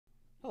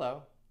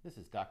Hello, this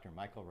is Dr.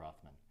 Michael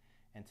Rothman,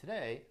 and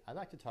today I'd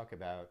like to talk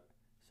about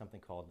something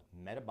called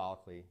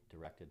metabolically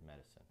directed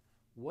medicine.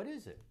 What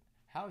is it?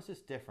 How is this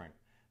different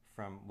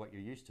from what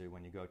you're used to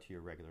when you go to your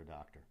regular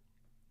doctor?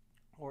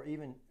 Or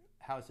even,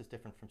 how is this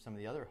different from some of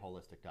the other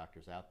holistic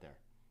doctors out there?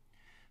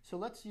 So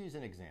let's use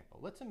an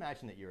example. Let's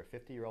imagine that you're a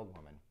 50-year-old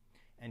woman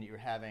and you're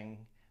having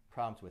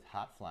problems with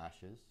hot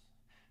flashes,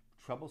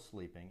 trouble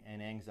sleeping,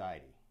 and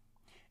anxiety.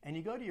 And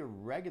you go to your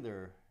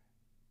regular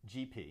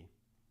GP,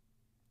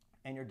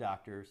 and your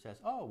doctor says,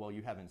 oh, well,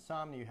 you have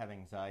insomnia, you have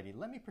anxiety,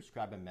 let me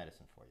prescribe a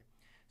medicine for you.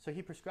 So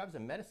he prescribes a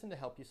medicine to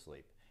help you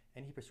sleep,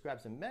 and he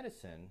prescribes a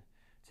medicine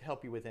to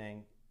help you with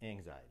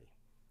anxiety.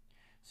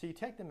 So you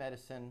take the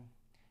medicine,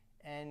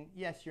 and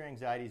yes, your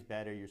anxiety is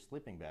better, you're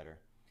sleeping better,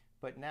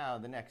 but now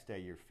the next day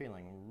you're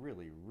feeling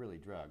really, really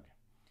drugged,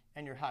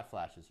 and your hot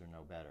flashes are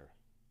no better.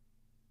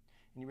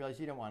 And you realize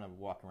you don't want to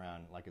walk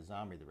around like a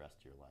zombie the rest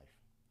of your life.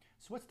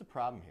 So what's the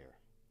problem here?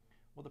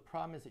 Well, the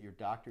problem is that your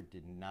doctor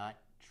did not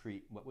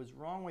treat what was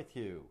wrong with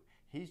you.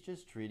 He's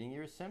just treating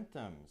your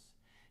symptoms.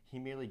 He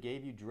merely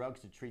gave you drugs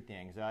to treat the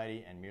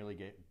anxiety and merely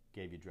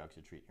gave you drugs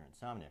to treat your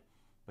insomnia.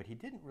 But he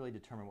didn't really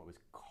determine what was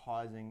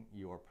causing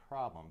your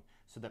problem,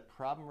 so that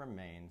problem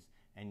remains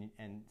and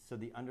so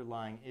the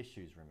underlying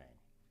issues remain.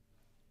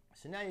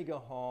 So now you go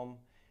home,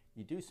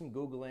 you do some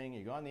Googling,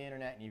 you go on the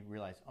internet and you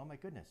realize, oh my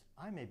goodness,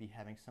 I may be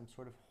having some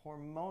sort of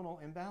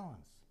hormonal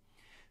imbalance.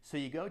 So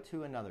you go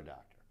to another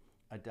doctor,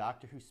 a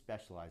doctor who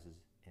specializes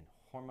in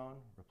hormone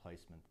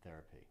replacement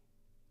therapy.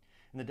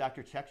 And the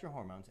doctor checks your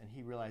hormones and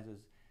he realizes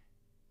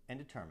and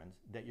determines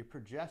that your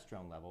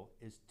progesterone level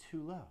is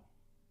too low.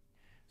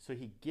 So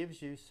he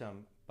gives you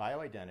some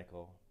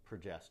bioidentical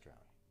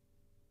progesterone.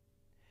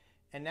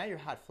 And now your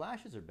hot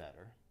flashes are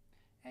better,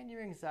 and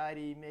your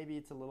anxiety, maybe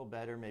it's a little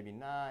better, maybe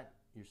not.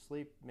 Your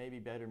sleep may be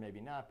better,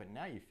 maybe not, but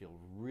now you feel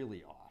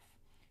really off.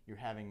 You're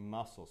having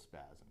muscle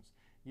spasms.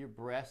 Your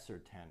breasts are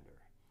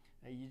tender.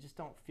 You just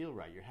don't feel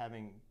right. You're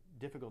having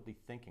difficulty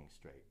thinking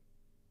straight.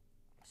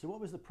 So what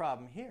was the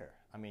problem here?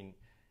 I mean,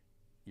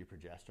 your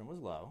progesterone was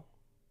low.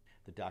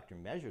 The doctor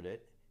measured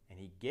it, and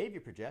he gave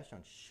you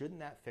progesterone. Shouldn't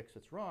that fix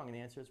what's wrong? And the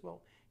answer is,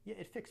 well, yeah,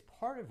 it fixed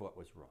part of what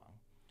was wrong.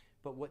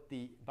 But what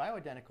the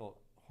bioidentical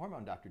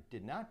hormone doctor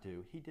did not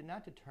do, he did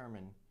not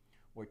determine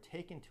or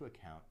take into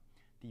account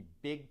the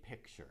big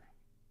picture.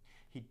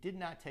 He did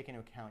not take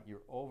into account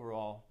your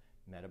overall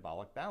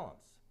metabolic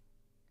balance.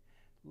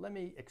 Let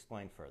me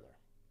explain further.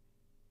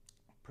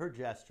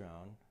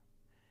 Progesterone,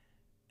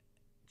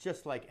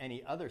 just like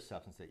any other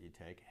substance that you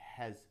take,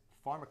 has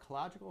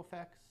pharmacological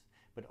effects,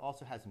 but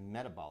also has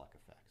metabolic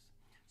effects.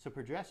 So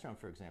progesterone,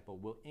 for example,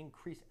 will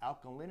increase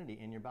alkalinity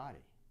in your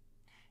body.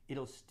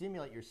 It'll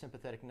stimulate your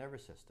sympathetic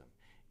nervous system.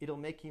 It'll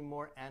make you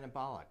more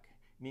anabolic,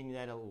 meaning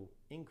that it'll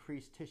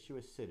increase tissue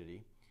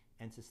acidity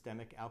and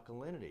systemic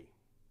alkalinity.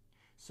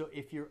 So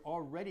if you're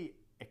already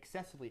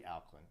excessively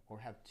alkaline or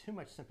have too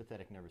much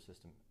sympathetic nervous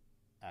system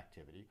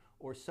activity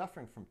or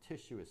suffering from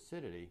tissue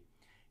acidity,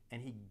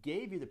 and he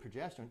gave you the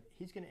progesterone,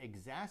 he's going to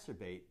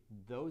exacerbate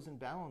those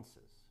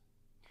imbalances.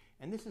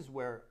 And this is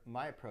where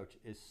my approach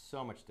is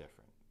so much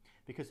different,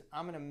 because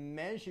I'm going to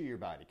measure your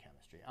body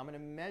chemistry. I'm going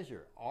to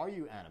measure, are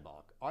you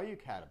anabolic? Are you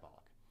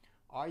catabolic?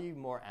 Are you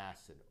more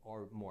acid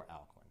or more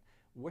alkaline?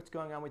 What's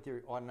going on with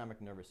your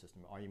autonomic nervous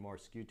system? Are you more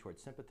skewed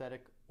towards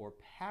sympathetic or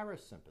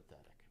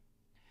parasympathetic?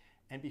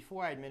 And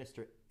before I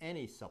administer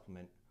any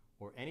supplement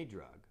or any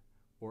drug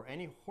or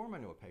any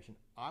hormone to a patient,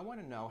 I want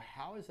to know,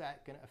 how is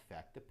that going to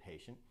affect the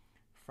patient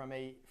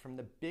from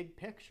the big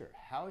picture?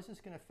 How is this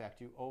going to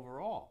affect you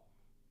overall?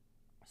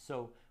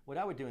 So what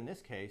I would do in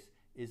this case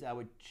is I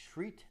would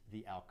treat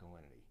the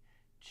alkalinity,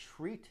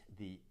 treat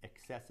the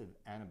excessive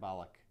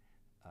anabolic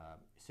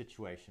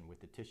situation with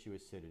the tissue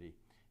acidity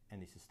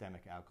and the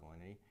systemic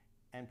alkalinity,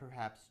 and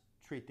perhaps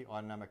treat the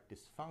autonomic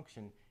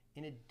dysfunction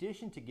in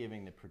addition to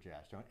giving the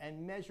progesterone,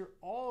 and measure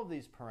all of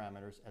these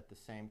parameters at the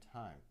same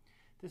time.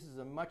 This is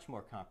a much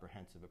more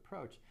comprehensive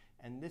approach,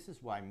 and this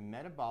is why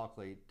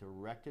metabolically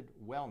directed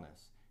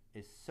wellness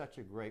is such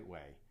a great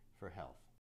way for health.